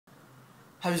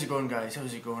How's it going, guys?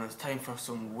 How's it going? It's time for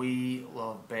some We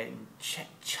Love Betting chit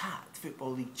chat,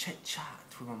 Football League chit chat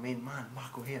with my main man,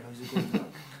 Mark O'Hare. How's it going,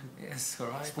 Mark? Yes,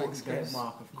 alright. Sports Bet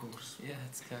Mark, of course. Yeah,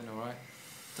 it's going alright.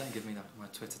 Don't give me my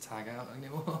Twitter tag out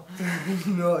anymore.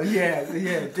 No, yeah,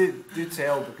 do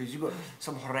tell, because you got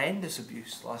some horrendous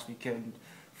abuse last weekend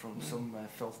from some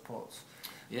filth pots.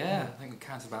 Yeah, I think we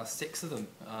counted about 6 of them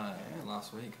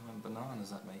last week. I went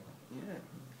bananas at me. Yeah.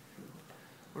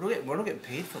 We're not getting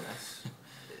paid for this.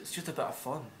 It's just a bit of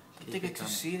fun. Don't take it too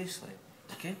seriously,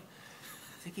 okay?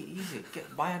 Take it easy.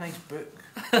 Buy a nice book.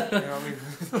 You know what I mean?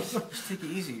 Just take it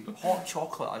easy. Hot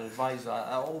chocolate, I'd advise that.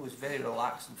 That's always very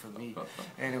relaxing for me.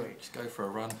 Anyway, just go for a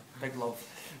run. Big love.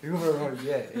 You go for a run.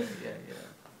 Yeah. It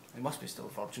must be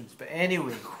still virgins, but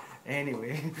anyway,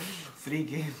 3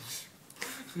 games,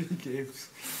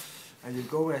 and you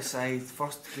go aside.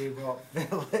 First game up.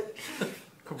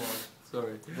 Come on.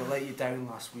 Sorry. They let you down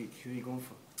last week. Who are you going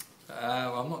for?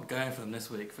 Well, I'm not going for them this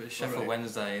week. For Sheffield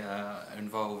Wednesday are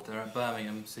involved. They're at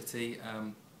Birmingham City.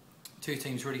 2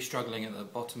 teams really struggling at the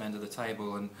bottom end of the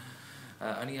table, and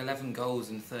only 11 goals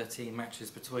in 13 matches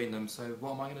between them. So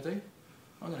what am I going to do?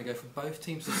 I'm going to go for both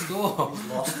teams to score. He's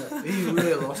lost it. He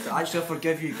really lost it. Actually, I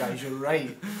forgive you guys. You're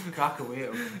right. Crack away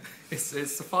at him. It's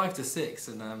a 5-6,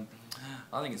 and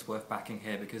I think it's worth backing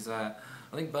here because I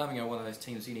think Birmingham are one of those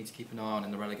teams you need to keep an eye on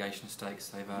in the relegation stakes.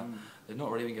 They've not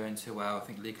really been going too well. I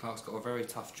think Lee Clark's got a very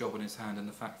tough job on his hand, and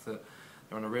the fact that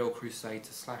they're on a real crusade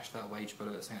to slash that wage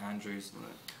bill at St Andrews.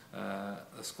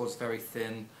 The squad's very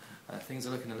thin. Things are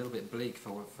looking a little bit bleak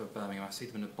for Birmingham. I see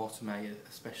them in the bottom 8,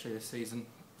 especially this season.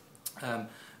 And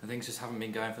things just haven't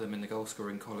been going for them in the goal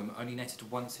scoring column. Only netted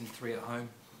once in 3 at home.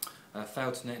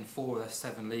 Failed to net in 4 of their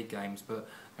 7 league games, but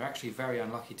they're actually very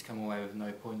unlucky to come away with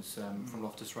no points from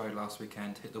Loftus Road last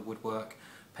weekend. Hit the woodwork,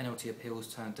 penalty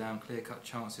appeals turned down, clear-cut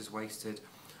chances wasted.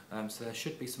 So there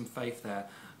should be some faith there,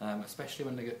 especially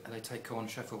when they take on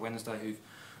Sheffield Wednesday, who've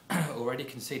already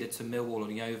conceded to Millwall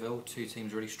and Yeovil, 2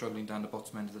 teams really struggling down the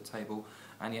bottom end of the table,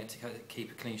 and yet to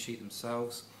keep a clean sheet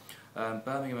themselves.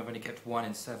 Birmingham have only kept 1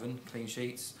 in 7 clean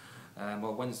sheets,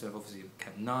 while Wednesday have obviously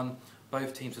kept none.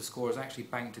 Both teams of scorers actually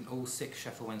banked in all 6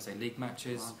 Sheffield Wednesday league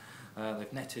matches. Wow.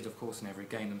 They've netted, of course, in every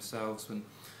game themselves. And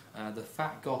the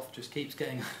fat Goff just keeps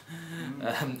getting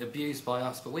abused by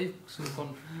us, but we've sort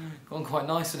of gone quite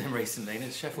nice on him recently. And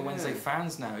it's Sheffield Wednesday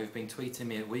fans now who've been tweeting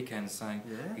me at weekends saying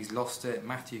he's lost it.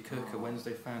 Matthew Cook, a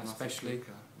Wednesday fan especially,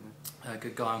 a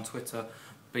good guy on Twitter,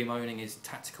 bemoaning his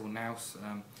tactical nous.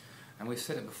 And we've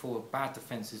said it before, bad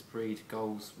defences breed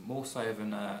goals more so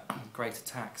than great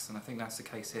attacks, and I think that's the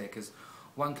case here, because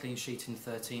 1 clean sheet in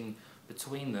 13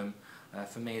 between them,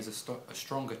 for me, is a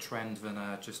stronger trend than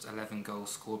just 11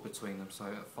 goals scored between them. So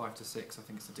at 5-6, I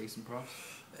think it's a decent price.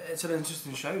 It's an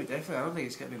interesting show, definitely. I don't think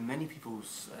it's going to be many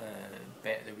people's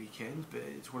bet of the weekend, but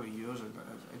it's one of yours, and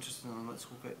it's interesting, and let's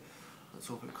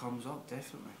hope it comes up,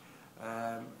 definitely.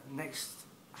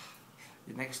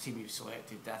 The next team you've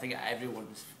selected, I think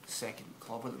everyone's second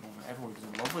club at the moment. Everyone's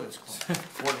in love with this club.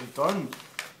 What they've done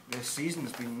this season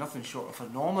has been nothing short of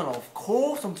phenomenal. Of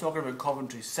course, I'm talking about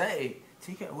Coventry City.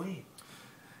 Take it away.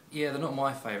 Yeah, they're not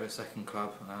my favourite second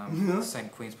club.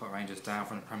 Sent Queen's Park Rangers down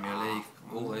from the Premier League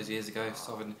all those years ago.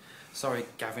 Sorry,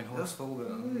 Gavin Horsfall, but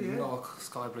I'm not a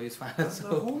Sky Blues fan at all.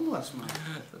 They're homeless,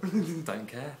 man. Don't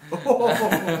care.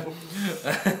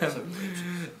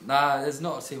 Nah, there's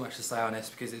not too much to say on this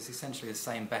because it's essentially the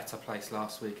same bet I placed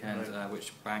last weekend,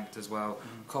 which banked as well.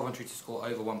 Coventry to score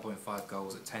over 1.5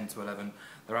 goals at 10-11.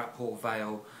 They're at Port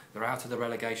Vale. They're out of the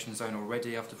relegation zone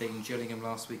already after beating Gillingham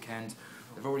last weekend.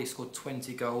 They've already scored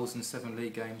 20 goals in 7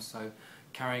 league games, so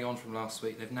carrying on from last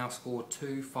week, they've now scored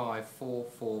 2, 5, 4,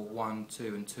 4, 1,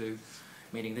 2 and 2,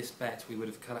 meaning this bet we would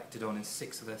have collected on in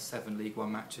 6 of their 7 League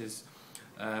One matches.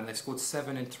 They've scored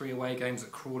 7 in 3 away games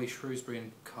at Crawley, Shrewsbury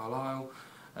and Carlisle.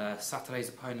 Saturday's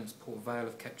opponents, Port Vale,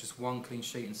 have kept just 1 clean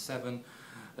sheet in 7.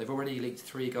 They've already leaked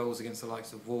 3 goals against the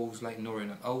likes of Wolves, Leyton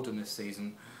Orient and Oldham this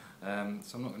season. So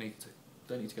I'm not going to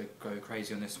don't need to go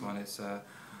crazy on this one. It's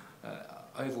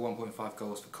over 1.5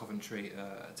 goals for Coventry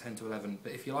at 10-11.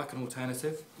 But if you like an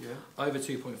alternative, over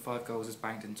 2.5 goals is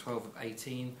banked in 12 of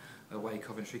 18 away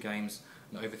Coventry games,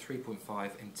 and over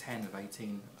 3.5 in 10 of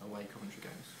 18 away Coventry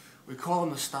games. We call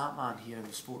him the stat man here in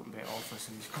the Sporting Bet office,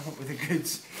 and he's come up with the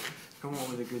goods. Come up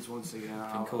with the goods once again.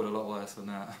 Been called a lot worse than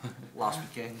that. Last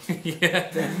weekend.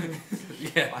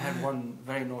 Yeah. I had one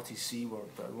very naughty C word,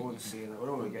 but I won't say that. I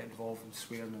don't want to get involved in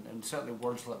swearing, and certainly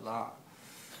words like that,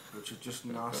 which are just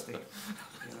nasty.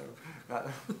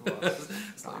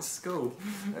 It's like school.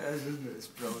 It is, isn't it? It's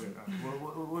brilliant.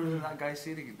 What did that guy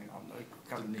say again?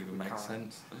 Didn't even make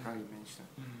sense. Can't even mention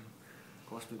it.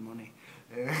 Cost me money.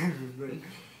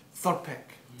 Third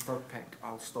pick. Third pick.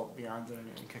 I'll stop meandering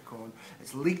and kick on.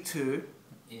 It's League Two.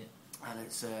 Yeah. And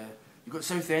it's you've got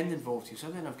Southend involved here.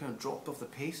 Southend have kind of dropped off the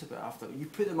pace a bit after you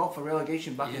put them up for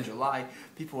relegation back in July.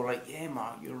 People were like, "Yeah,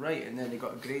 Mark, you're right," and then they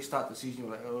got a great start to the season.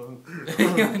 You're like, "Oh,"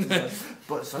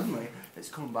 but suddenly it's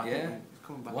coming back. Yeah, it's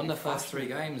coming back. Won the first 3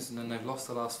 games, and then they've lost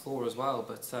the last 4 as well.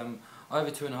 But over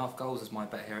 2.5 goals is my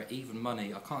bet here at even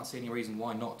money. I can't see any reason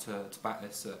why not to back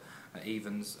this at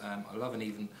evens. I love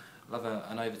an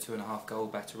over 2.5 goal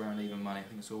bet around even money. I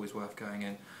think it's always worth going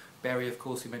in. Bury, of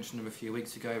course, we mentioned them a few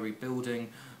weeks ago, rebuilding,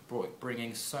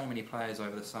 bringing so many players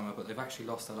over the summer, but they've actually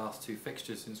lost their last 2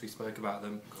 fixtures since we spoke about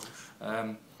them.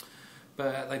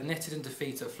 But they've netted in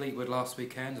defeat at Fleetwood last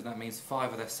weekend, and that means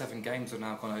 5 of their 7 games have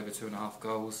now gone over 2.5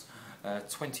 goals.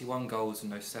 21 goals in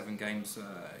those 7 games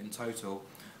in total.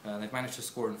 They've managed to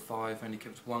score in 5, only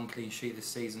kept 1 clean sheet this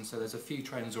season, so there's a few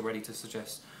trends already to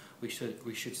suggest we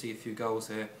should see a few goals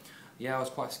here. Yeah, I was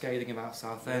quite scathing about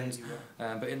Southend,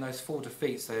 but in those 4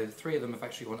 defeats, so 3 of them have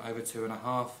actually gone over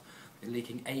 2.5,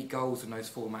 leaking 8 goals in those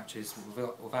 4 matches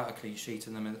without a clean sheet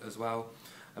in them as well.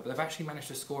 But they've actually managed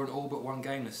to score in all but 1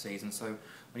 game this season, so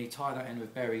when you tie that in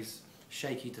with Bury's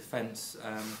shaky defence,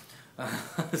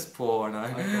 it's poor, I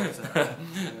know.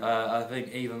 I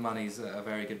think even money's a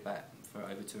very good bet for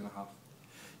over 2.5.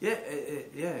 Yeah,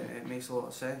 it makes a lot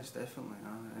of sense, definitely.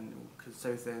 And because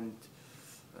Southend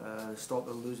stopped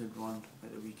the losing run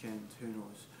at the weekend, who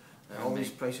knows? All these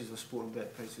prices are sporting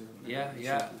bet prices. Yeah,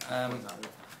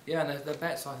 and the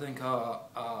bets I think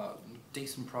are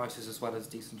decent prices as well as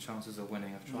decent chances of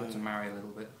winning. I've tried to marry a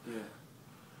little bit. Yeah,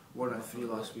 1 out of 3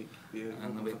 last week.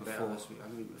 And the week before. Last week,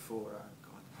 and the week before.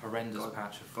 God, horrendous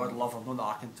patch of fun. God love him. Not that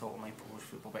I can talk my Polish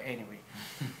football, but anyway.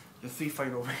 The 3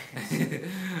 final wins.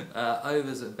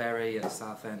 Overs at Bury, at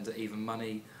Southend at even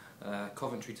money.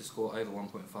 Coventry to score over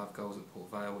 1.5 goals at Port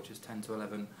Vale, which is 10 to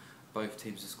 11. Both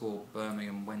teams to score.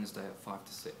 Birmingham Wednesday at 5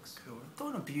 to 6. Cool.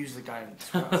 Don't abuse the guy on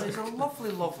Twitter. He's a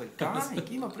lovely, lovely guy. Give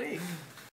him a break.